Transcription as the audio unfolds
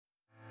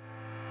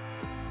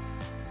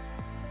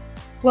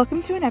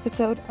Welcome to an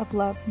episode of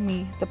Love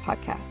Me, the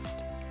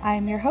podcast. I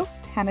am your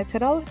host, Hanna,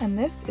 and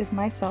this is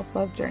my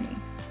self-love journey.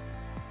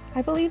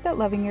 I believe that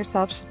loving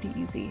yourself should be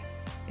easy.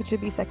 It should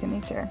be second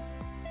nature.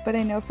 But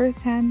I know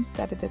firsthand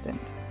that it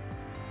isn't.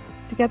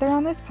 Together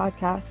on this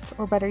podcast,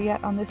 or better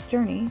yet on this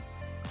journey,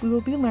 we will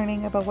be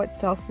learning about what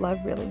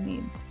self-love really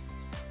means.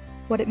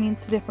 What it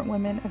means to different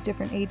women of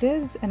different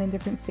ages and in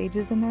different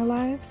stages in their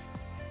lives.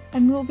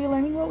 And we will be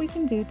learning what we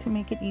can do to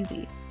make it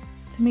easy,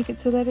 to make it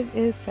so that it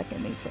is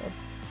second nature.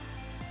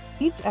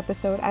 Each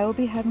episode, I will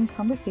be having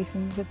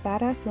conversations with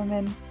badass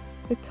women,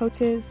 with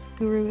coaches,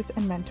 gurus,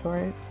 and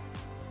mentors.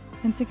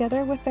 And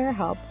together with their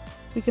help,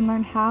 we can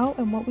learn how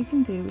and what we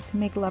can do to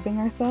make loving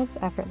ourselves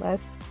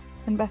effortless,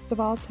 and best of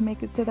all, to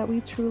make it so that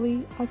we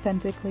truly,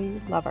 authentically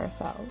love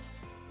ourselves.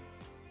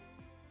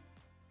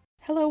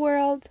 Hello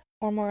world,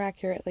 or more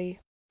accurately,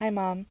 hi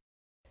Mom,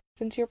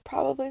 since you're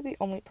probably the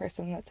only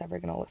person that's ever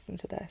going to listen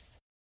to this.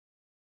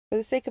 For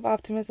the sake of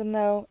optimism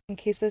though, in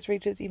case this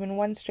reaches even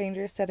one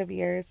stranger's set of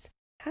ears,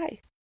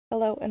 hi,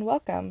 hello, and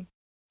welcome.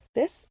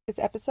 This is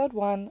episode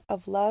 1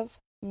 of Love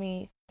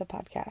Me, the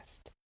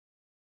podcast.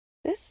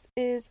 This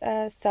is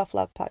a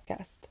self-love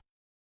podcast.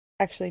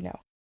 Actually,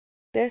 no.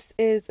 This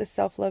is a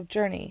self-love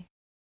journey.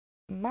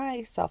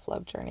 My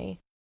self-love journey.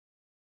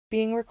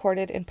 Being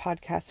recorded in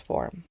podcast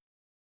form.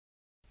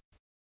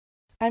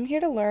 I'm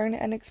here to learn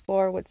and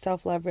explore what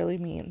self-love really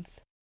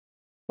means.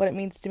 What it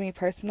means to me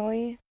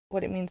personally,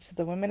 what it means to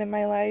the women in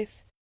my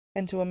life,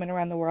 and to women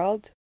around the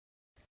world.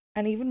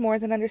 And even more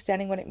than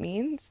understanding what it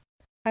means,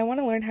 I want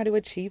to learn how to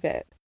achieve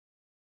it.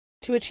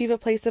 To achieve a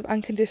place of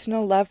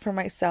unconditional love for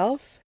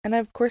myself, and I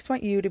of course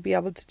want you to be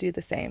able to do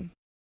the same.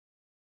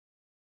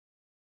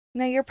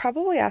 Now you're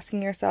probably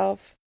asking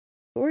yourself,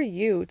 who are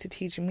you to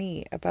teach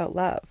me about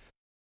love?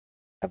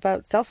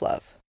 About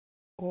self-love?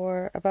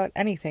 Or about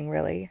anything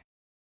really?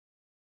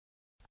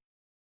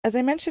 As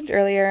I mentioned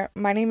earlier,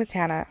 my name is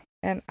Hanna,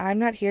 and I'm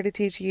not here to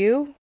teach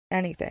you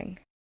anything.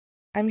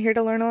 I'm here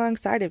to learn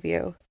alongside of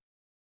you.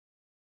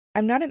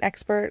 I'm not an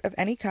expert of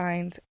any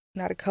kind,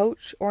 not a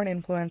coach or an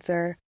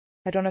influencer.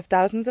 I don't have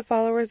thousands of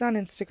followers on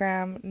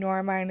Instagram, nor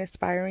am I an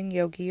aspiring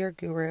yogi or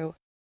guru.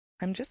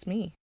 I'm just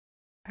me.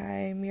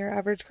 I'm your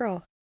average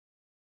girl.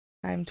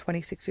 I'm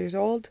 26 years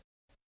old.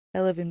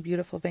 I live in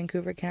beautiful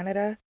Vancouver,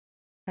 Canada.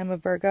 I'm a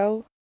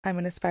Virgo. I'm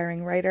an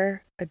aspiring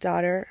writer, a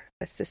daughter,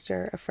 a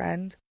sister, a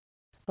friend,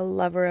 a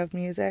lover of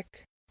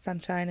music,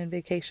 sunshine, and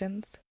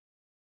vacations.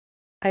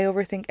 I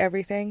overthink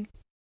everything.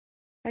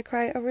 I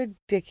cry a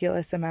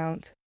ridiculous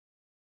amount.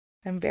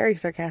 I'm very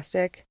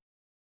sarcastic,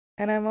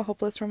 and I'm a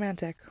hopeless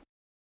romantic.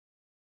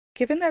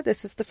 Given that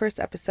this is the first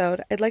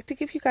episode, I'd like to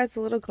give you guys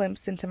a little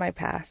glimpse into my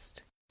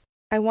past.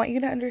 I want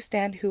you to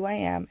understand who I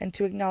am and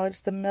to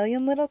acknowledge the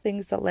million little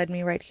things that led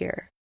me right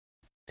here,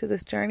 to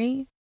this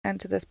journey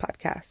and to this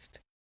podcast.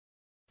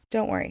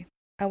 Don't worry,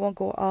 I won't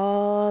go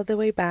all the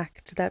way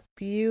back to that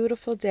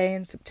beautiful day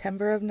in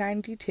September of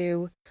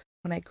 '92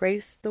 when I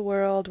graced the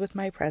world with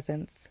my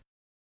presence.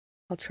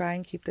 I'll try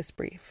and keep this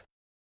brief.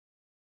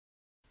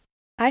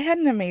 I had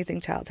an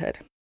amazing childhood.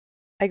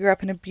 I grew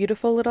up in a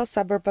beautiful little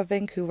suburb of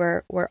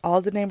Vancouver where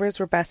all the neighbors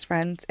were best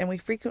friends and we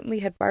frequently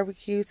had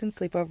barbecues and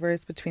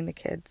sleepovers between the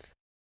kids.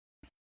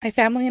 My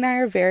family and I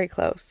are very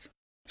close.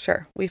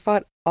 Sure, we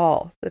fought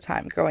all the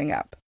time growing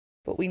up,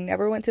 but we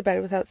never went to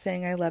bed without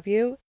saying I love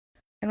you,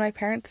 and my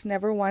parents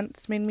never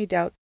once made me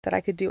doubt that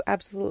I could do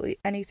absolutely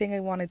anything I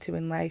wanted to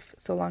in life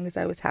so long as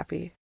I was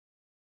happy.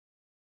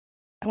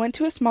 I went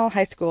to a small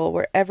high school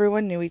where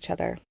everyone knew each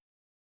other.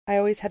 I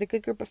always had a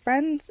good group of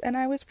friends, and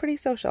I was pretty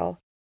social,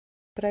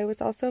 but I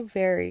was also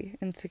very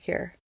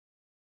insecure.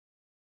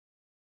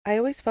 I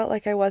always felt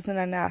like I wasn't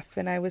enough,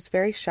 and I was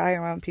very shy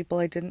around people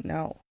I didn't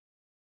know.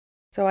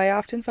 So I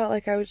often felt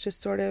like I was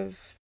just sort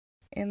of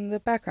in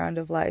the background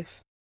of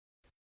life.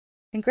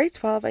 In grade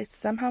 12, I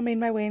somehow made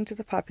my way into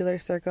the popular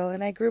circle,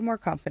 and I grew more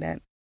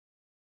confident.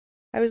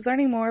 I was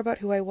learning more about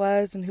who I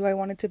was and who I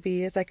wanted to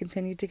be as I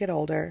continued to get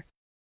older.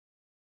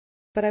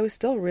 But I was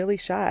still really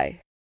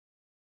shy.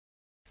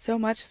 So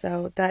much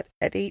so that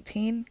at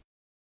 18,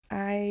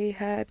 I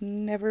had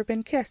never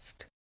been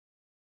kissed.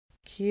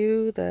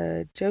 Cue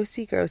the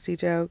Josie Grossie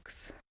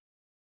jokes.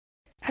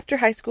 After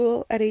high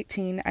school, at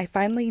 18, I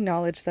finally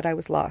acknowledged that I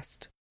was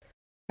lost.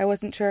 I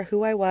wasn't sure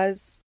who I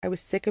was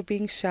sick of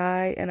being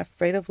shy and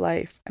afraid of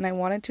life, and I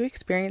wanted to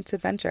experience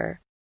adventure.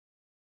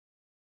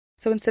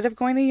 So instead of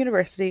going to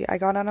university, I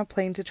got on a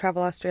plane to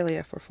travel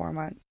Australia for 4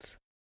 months.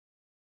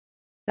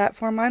 That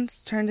 4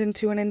 months turned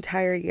into an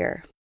entire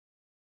year.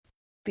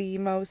 The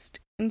most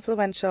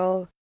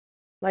influential,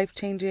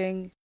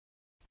 life-changing,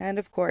 and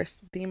of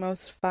course, the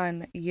most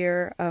fun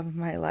year of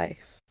my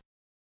life.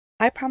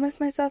 I promised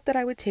myself that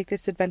I would take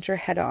this adventure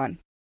head on.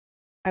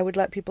 I would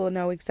let people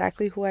know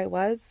exactly who I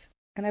was,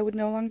 and I would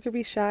no longer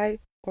be shy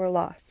or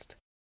lost.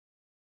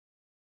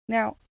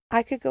 Now,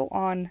 I could go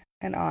on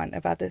and on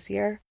about this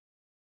year,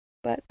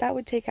 but that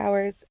would take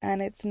hours,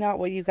 and it's not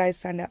what you guys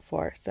signed up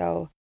for,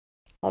 so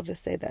I'll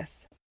just say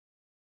this.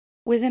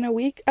 Within a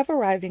week of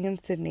arriving in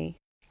Sydney,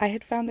 I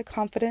had found the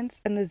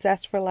confidence and the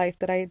zest for life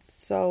that I had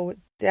so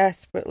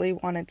desperately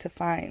wanted to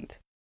find.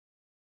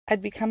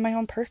 I'd become my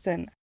own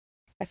person.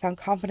 I found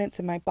confidence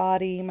in my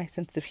body, my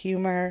sense of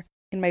humor,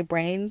 in my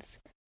brains,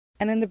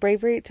 and in the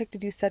bravery it took to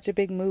do such a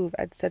big move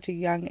at such a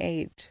young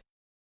age.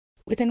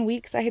 Within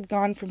weeks, I had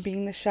gone from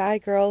being the shy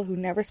girl who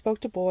never spoke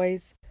to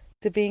boys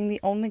to being the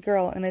only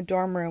girl in a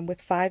dorm room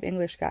with 5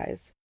 English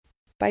guys.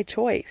 By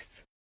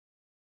choice.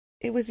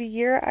 It was a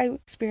year I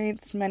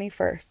experienced many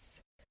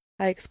firsts.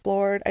 I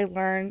explored, I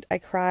learned, I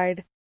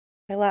cried,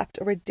 I laughed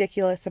a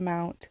ridiculous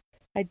amount,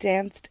 I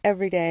danced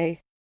every day,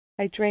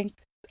 I drank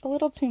a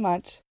little too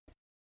much,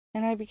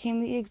 and I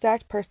became the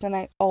exact person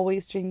I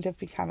always dreamed of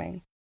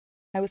becoming.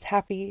 I was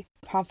happy,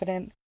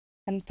 confident,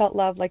 and felt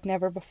love like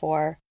never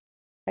before.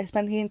 I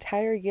spent the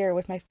entire year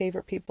with my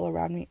favorite people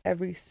around me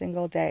every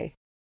single day.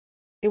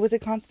 It was a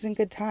constant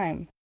good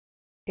time.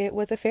 It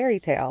was a fairy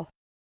tale.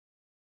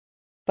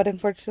 But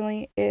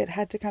unfortunately, it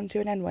had to come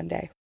to an end one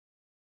day.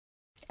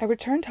 I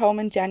returned home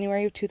in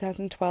January of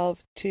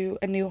 2012 to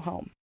a new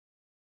home.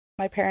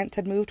 My parents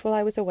had moved while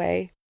I was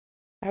away.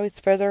 I was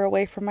further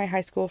away from my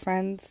high school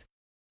friends.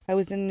 I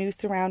was in new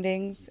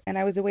surroundings, and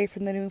I was away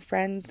from the new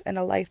friends and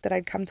a life that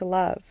I'd come to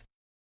love.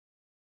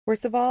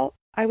 Worst of all,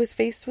 I was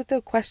faced with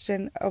the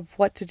question of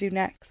what to do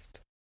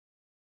next.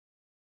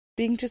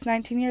 Being just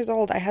 19 years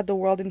old, I had the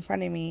world in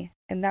front of me,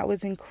 and that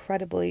was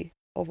incredibly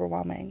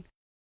overwhelming.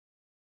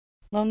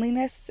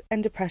 Loneliness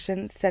and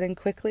depression set in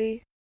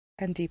quickly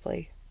and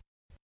deeply.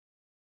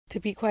 To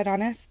be quite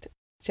honest,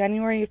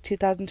 January of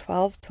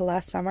 2012 to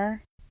last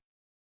summer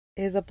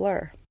is a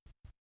blur.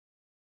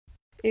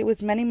 It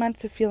was many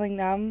months of feeling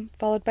numb,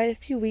 followed by a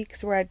few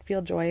weeks where I'd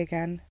feel joy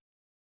again.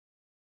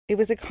 It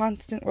was a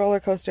constant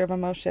roller coaster of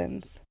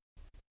emotions.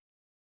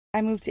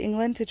 I moved to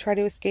England to try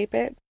to escape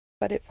it,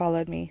 but it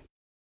followed me.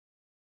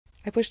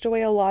 I pushed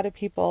away a lot of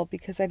people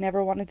because I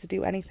never wanted to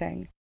do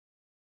anything.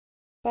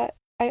 But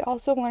I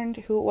also learned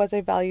who it was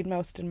I valued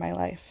most in my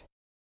life.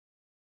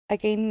 I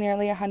gained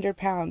nearly 100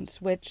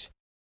 pounds, which,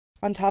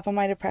 on top of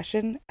my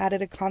depression,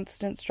 added a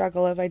constant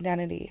struggle of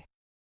identity.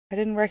 I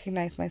didn't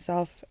recognize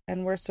myself,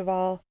 and worst of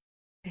all,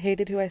 I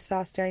hated who I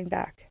saw staring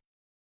back.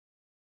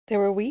 There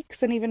were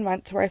weeks and even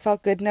months where I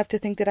felt good enough to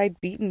think that I'd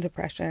beaten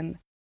depression,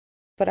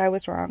 but I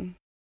was wrong.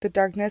 The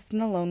darkness and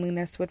the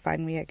loneliness would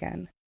find me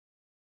again.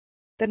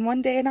 Then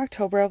one day in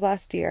October of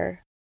last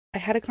year, I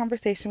had a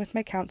conversation with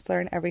my counselor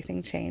and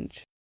everything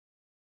changed.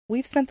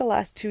 We've spent the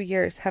last 2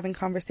 years having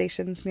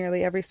conversations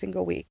nearly every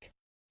single week,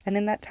 and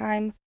in that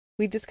time,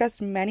 we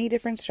discussed many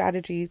different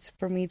strategies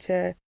for me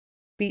to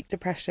beat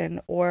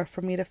depression, or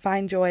for me to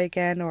find joy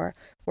again, or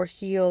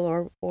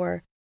heal,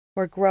 or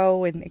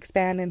grow and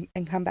expand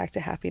and come back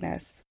to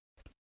happiness.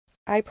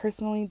 I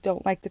personally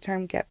don't like the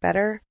term get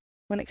better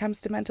when it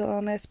comes to mental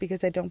illness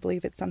because I don't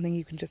believe it's something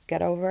you can just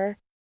get over,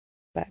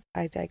 but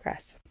I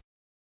digress.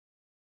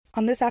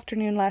 On this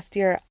afternoon last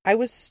year, I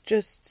was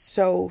just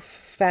so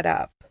fed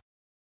up.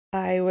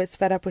 I was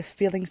fed up with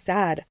feeling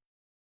sad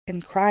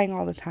and crying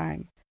all the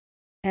time.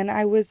 And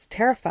I was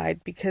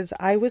terrified because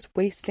I was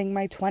wasting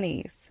my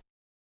 20s.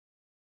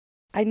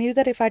 I knew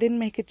that if I didn't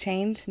make a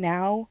change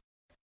now,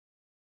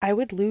 I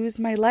would lose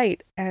my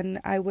light and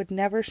I would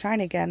never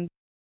shine again.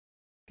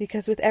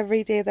 Because with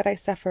every day that I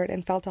suffered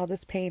and felt all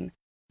this pain,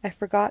 I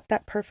forgot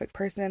that perfect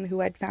person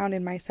who I'd found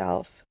in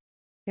myself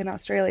in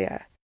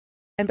Australia.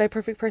 And by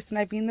perfect person,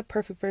 I mean the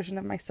perfect version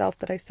of myself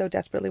that I so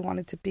desperately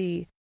wanted to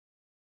be.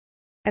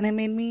 And it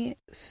made me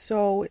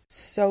so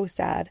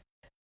sad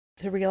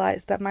to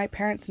realize that my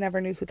parents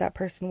never knew who that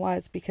person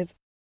was because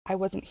I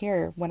wasn't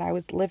here when I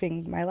was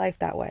living my life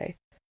that way.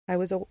 I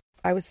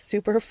was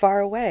super far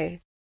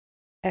away.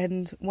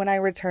 And when I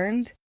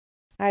returned,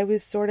 I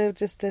was sort of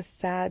just a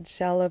sad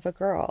shell of a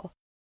girl.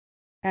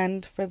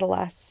 And for the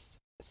last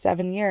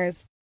 7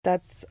 years,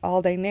 that's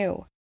all they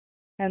knew.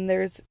 And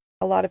there's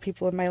a lot of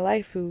people in my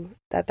life who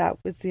that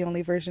was the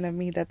only version of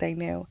me that they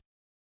knew.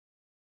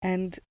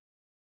 And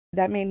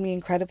that made me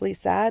incredibly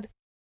sad,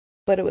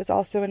 but it was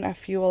also enough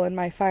fuel in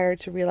my fire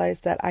to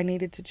realize that I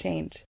needed to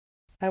change.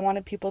 I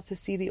wanted people to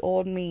see the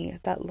old me,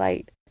 that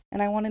light,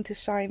 and I wanted to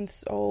shine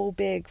so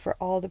big for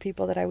all the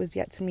people that I was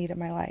yet to meet in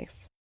my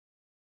life.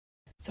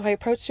 So I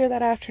approached her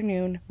that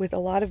afternoon with a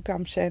lot of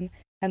gumption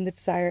and the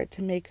desire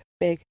to make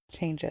big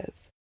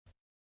changes.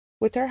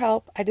 With her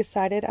help, I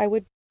decided I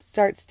would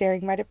start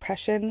staring my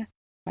depression,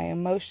 my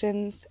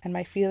emotions, and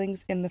my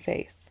feelings in the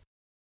face.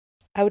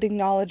 I would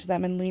acknowledge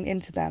them and lean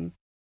into them,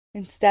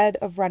 instead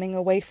of running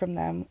away from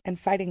them and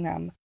fighting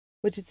them,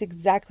 which is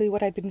exactly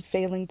what I'd been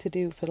failing to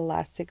do for the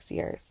last 6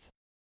 years.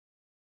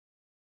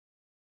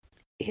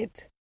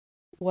 It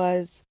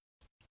was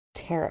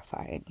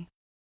terrifying.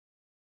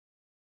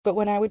 But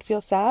when I would feel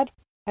sad,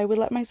 I would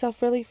let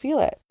myself really feel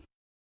it.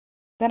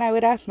 Then I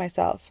would ask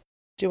myself,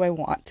 do I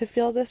want to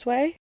feel this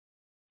way?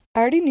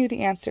 I already knew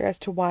the answer as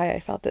to why I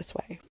felt this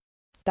way.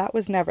 That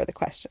was never the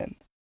question.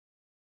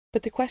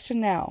 But the question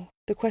now,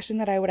 the question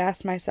that I would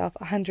ask myself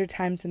 100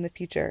 times in the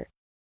future,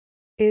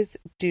 is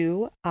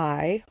do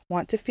I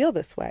want to feel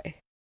this way?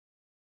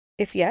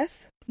 If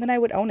yes, then I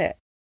would own it.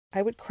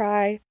 I would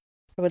cry,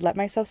 I I would let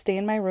myself stay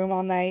in my room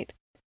all night,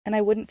 and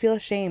I wouldn't feel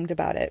ashamed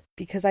about it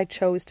because I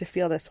chose to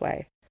feel this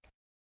way.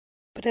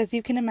 But as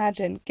you can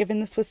imagine, given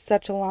this was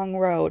such a long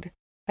road,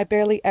 I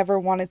barely ever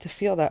wanted to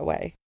feel that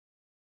way.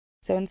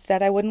 So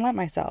instead, I wouldn't let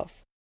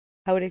myself.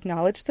 I would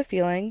acknowledge the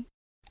feeling,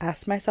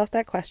 ask myself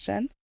that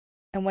question,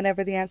 and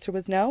whenever the answer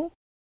was no,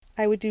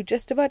 I would do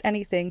just about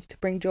anything to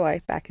bring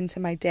joy back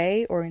into my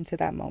day or into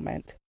that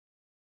moment.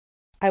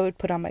 I would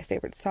put on my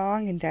favorite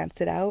song and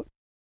dance it out.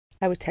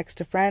 I would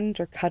text a friend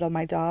or cuddle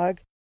my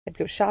dog. I'd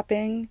go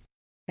shopping.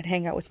 I'd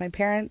hang out with my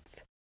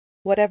parents.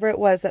 Whatever it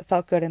was that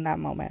felt good in that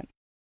moment.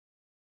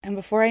 And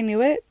before I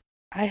knew it,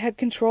 I had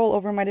control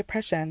over my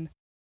depression.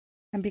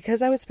 And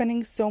because I was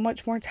spending so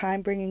much more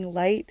time bringing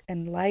light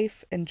and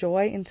life and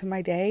joy into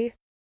my day,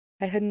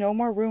 I had no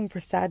more room for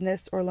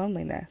sadness or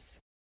loneliness.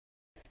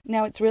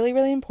 Now, it's really,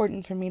 really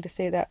important for me to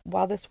say that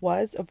while this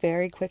was a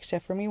very quick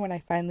shift for me when I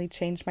finally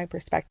changed my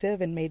perspective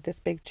and made this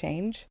big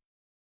change,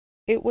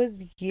 it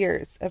was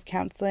years of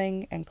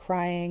counseling and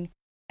crying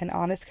and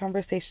honest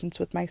conversations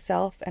with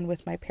myself and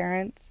with my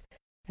parents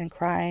and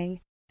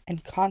crying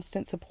and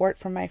constant support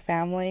from my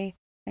family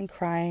and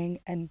crying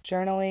and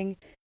journaling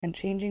and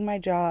changing my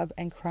job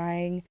and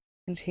crying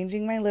and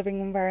changing my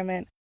living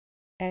environment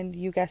and,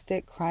 you guessed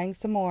it, crying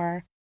some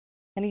more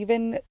and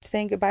even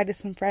saying goodbye to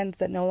some friends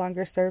that no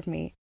longer serve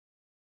me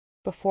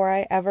before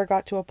I ever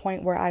got to a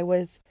point where I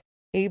was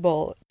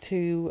able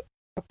to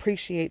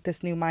appreciate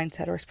this new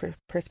mindset or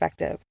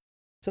perspective.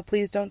 So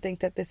please don't think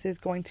that this is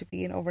going to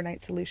be an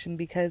overnight solution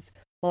because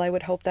while I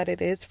would hope that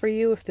it is for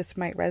you, if this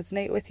might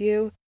resonate with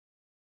you,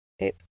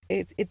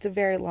 it's a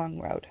very long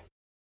road.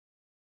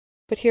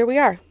 But here we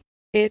are.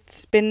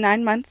 It's been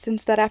 9 months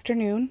since that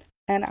afternoon,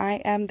 and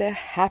I am the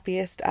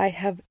happiest I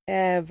have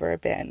ever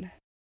been.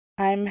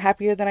 I'm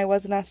happier than I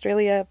was in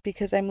Australia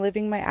because I'm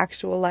living my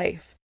actual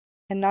life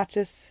and not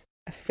just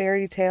a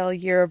fairy tale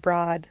year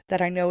abroad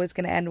that I know is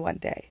going to end one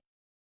day.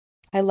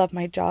 I love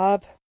my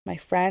job, my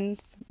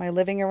friends, my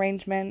living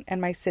arrangement, and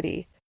my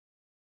city.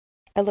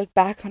 I look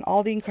back on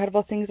all the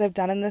incredible things I've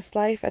done in this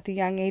life at the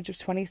young age of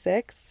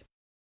 26,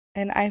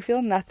 and I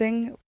feel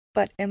nothing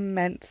but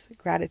immense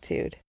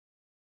gratitude.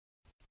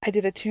 I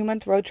did a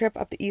 2-month road trip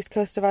up the east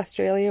coast of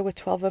Australia with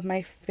 12 of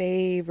my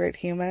favorite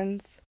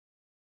humans.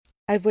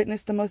 I've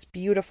witnessed the most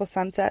beautiful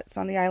sunsets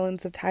on the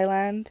islands of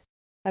Thailand.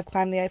 I've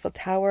climbed the Eiffel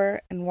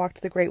Tower and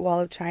walked the Great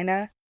Wall of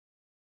China.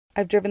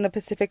 I've driven the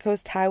Pacific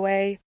Coast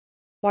Highway,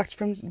 walked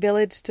from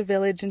village to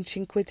village in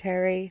Cinque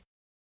Terre,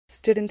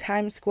 stood in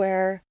Times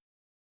Square,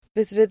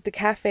 visited the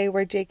cafe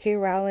where J.K.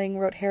 Rowling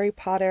wrote Harry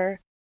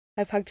Potter.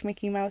 I've hugged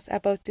Mickey Mouse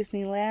at both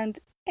Disneyland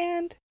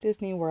and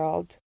Disney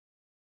World.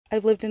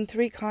 I've lived in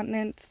 3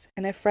 continents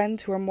and have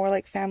friends who are more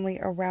like family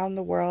around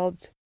the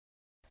world.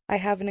 I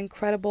have an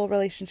incredible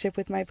relationship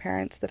with my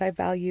parents that I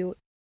value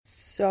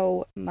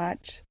so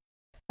much.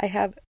 I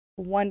have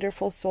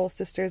wonderful soul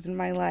sisters in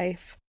my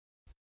life.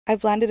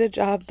 I've landed a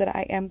job that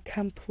I am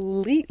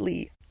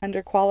completely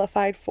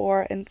underqualified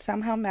for and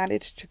somehow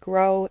managed to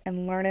grow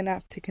and learn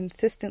enough to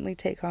consistently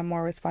take on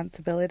more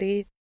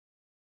responsibility.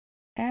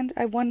 And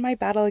I won my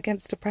battle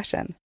against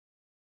depression.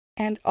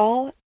 And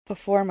all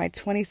before my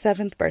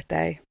 27th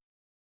birthday.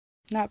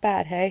 Not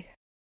bad, hey?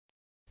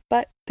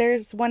 But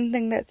there's one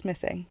thing that's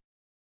missing.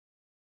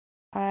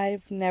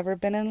 I've never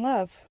been in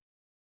love.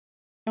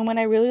 And when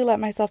I really let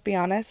myself be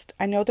honest,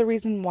 I know the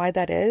reason why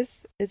that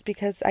is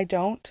because I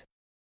don't,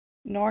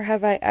 nor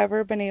have I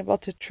ever been able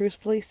to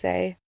truthfully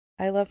say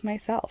I love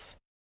myself.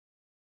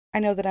 I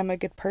know that I'm a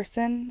good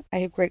person, I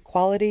have great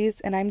qualities,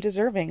 and I'm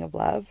deserving of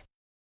love.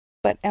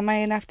 But am I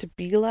enough to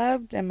be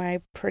loved? Am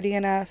I pretty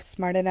enough,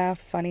 smart enough,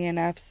 funny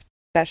enough,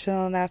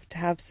 special enough to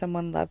have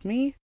someone love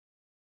me?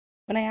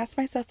 When I ask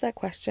myself that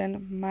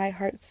question, my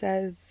heart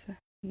says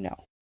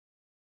no.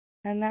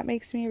 And that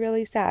makes me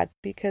really sad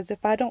because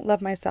if I don't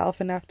love myself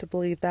enough to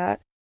believe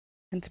that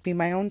and to be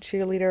my own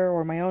cheerleader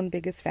or my own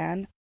biggest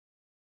fan,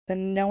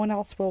 then no one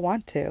else will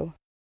want to.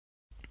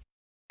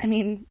 I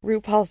mean,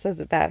 RuPaul says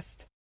it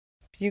best.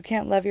 If you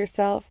can't love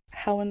yourself,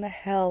 how in the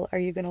hell are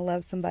you going to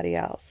love somebody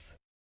else?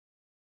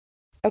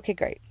 Okay,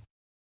 great.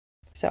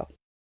 So,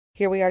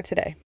 here we are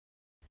today.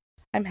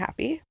 I'm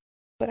happy,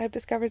 but I've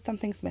discovered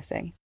something's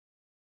missing.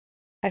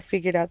 I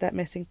figured out that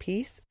missing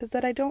piece is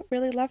that I don't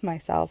really love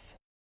myself.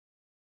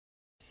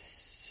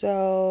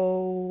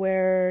 So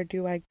where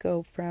do I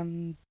go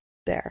from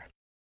there?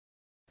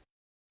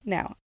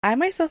 Now, I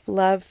myself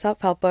love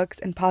self-help books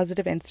and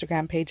positive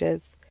Instagram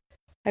pages.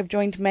 I've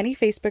joined many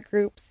Facebook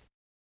groups,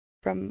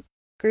 from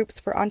groups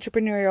for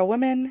entrepreneurial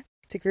women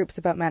to groups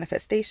about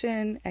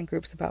manifestation and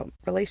groups about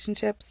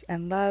relationships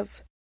and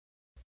love.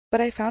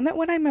 But I found that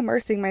when I'm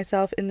immersing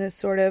myself in this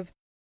sort of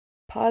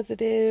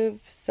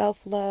positive,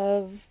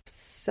 self-love,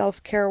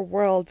 self-care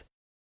world,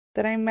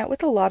 that I'm met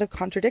with a lot of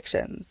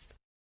contradictions.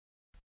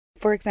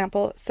 For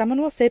example,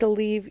 someone will say to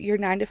leave your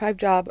 9-to-5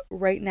 job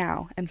right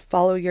now and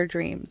follow your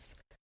dreams,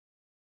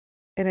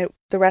 and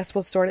the rest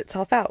will sort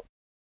itself out.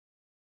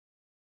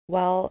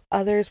 While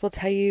others will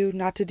tell you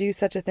not to do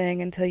such a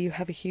thing until you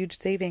have a huge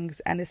savings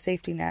and a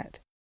safety net.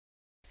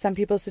 Some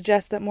people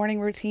suggest that morning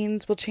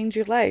routines will change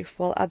your life,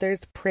 while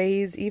others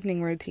praise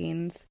evening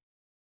routines.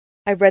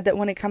 I've read that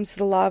when it comes to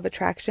the law of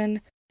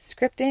attraction,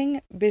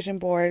 scripting, vision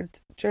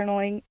boards,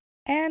 journaling,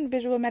 and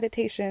visual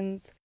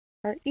meditations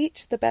are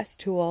each the best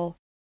tool,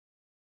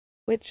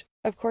 which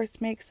of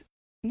course makes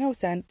no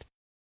sense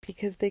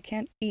because they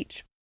can't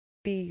each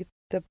be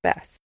the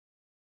best.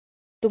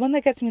 The one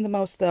that gets me the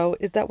most, though,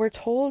 is that we're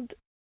told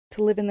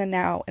to live in the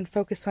now and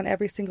focus on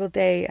every single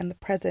day and the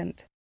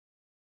present.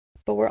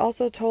 But we're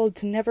also told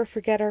to never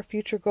forget our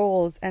future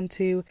goals and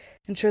to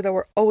ensure that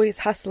we're always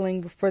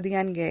hustling for the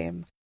end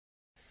game.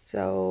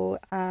 So,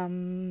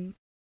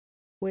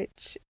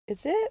 which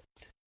is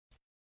it?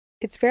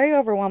 It's very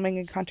overwhelming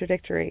and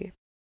contradictory.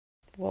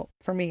 Well,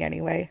 for me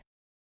anyway.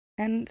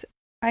 And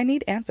I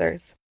need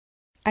answers.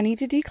 I need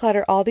to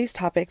declutter all these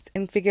topics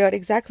and figure out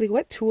exactly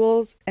what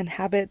tools and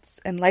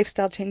habits and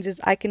lifestyle changes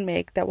I can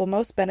make that will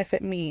most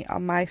benefit me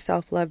on my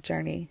self-love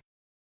journey.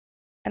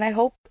 And I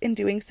hope in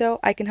doing so,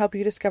 I can help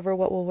you discover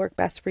what will work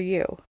best for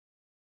you.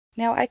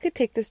 Now, I could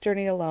take this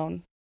journey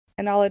alone,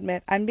 and I'll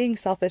admit I'm being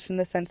selfish in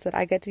the sense that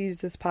I get to use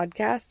this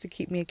podcast to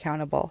keep me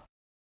accountable.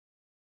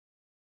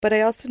 But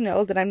I also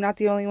know that I'm not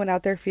the only one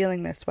out there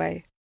feeling this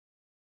way.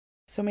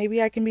 So maybe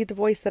I can be the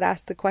voice that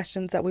asks the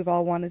questions that we've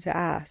all wanted to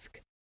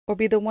ask, or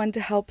be the one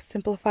to help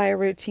simplify a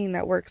routine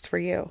that works for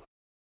you.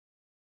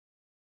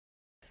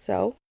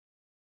 So,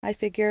 I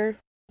figure,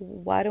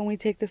 why don't we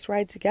take this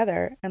ride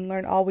together and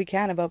learn all we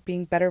can about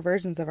being better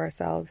versions of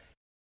ourselves?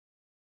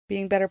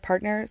 Being better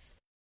partners,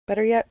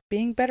 better yet,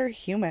 being better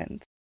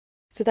humans,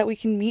 so that we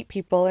can meet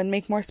people and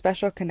make more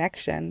special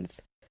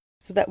connections,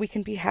 so that we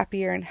can be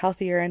happier and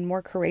healthier and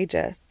more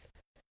courageous.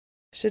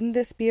 Shouldn't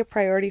this be a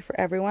priority for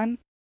everyone?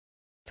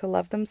 To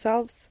love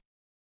themselves?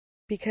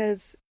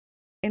 Because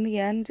in the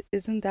end,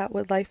 isn't that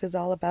what life is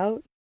all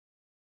about?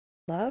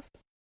 Love?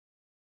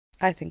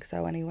 I think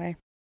so anyway.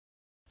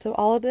 So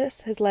all of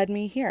this has led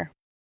me here,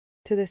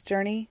 to this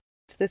journey,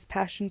 to this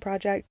passion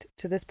project,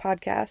 to this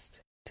podcast,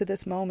 to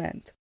this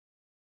moment,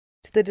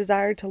 to the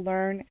desire to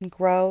learn and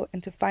grow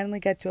and to finally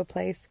get to a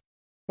place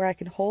where I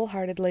can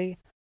wholeheartedly,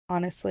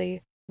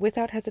 honestly,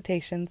 without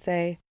hesitation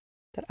say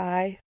that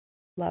I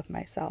love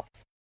myself.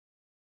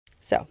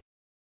 So,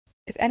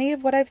 if any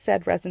of what I've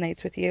said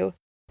resonates with you,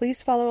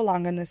 please follow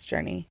along on this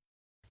journey.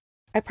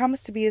 I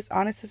promise to be as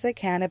honest as I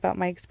can about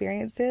my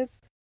experiences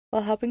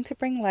while helping to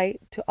bring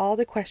light to all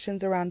the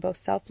questions around both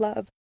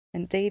self-love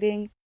and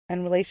dating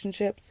and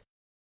relationships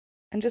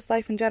and just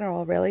life in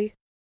general, really.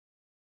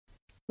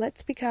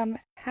 Let's become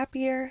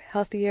happier,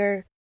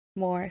 healthier,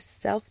 more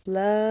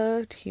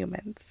self-loved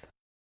humans.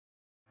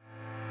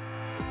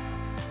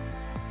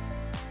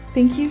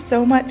 Thank you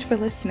so much for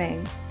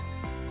listening.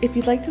 If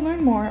you'd like to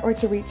learn more or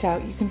to reach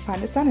out, you can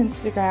find us on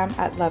Instagram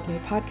at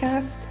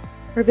LoveMePodcast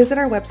or visit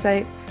our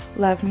website,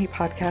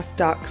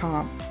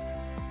 lovemepodcast.com.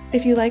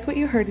 If you like what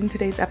you heard in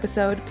today's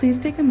episode, please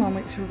take a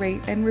moment to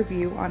rate and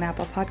review on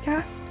Apple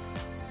Podcasts,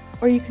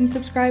 or you can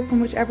subscribe from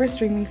whichever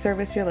streaming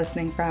service you're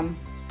listening from.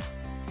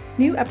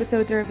 New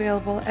episodes are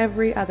available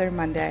every other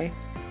Monday.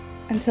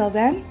 Until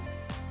then,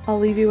 I'll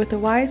leave you with the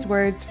wise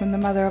words from the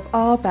mother of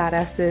all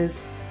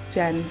badasses,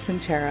 Jen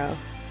Sincero.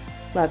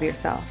 Love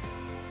yourself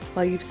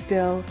while you've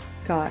still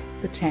got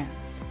the chance.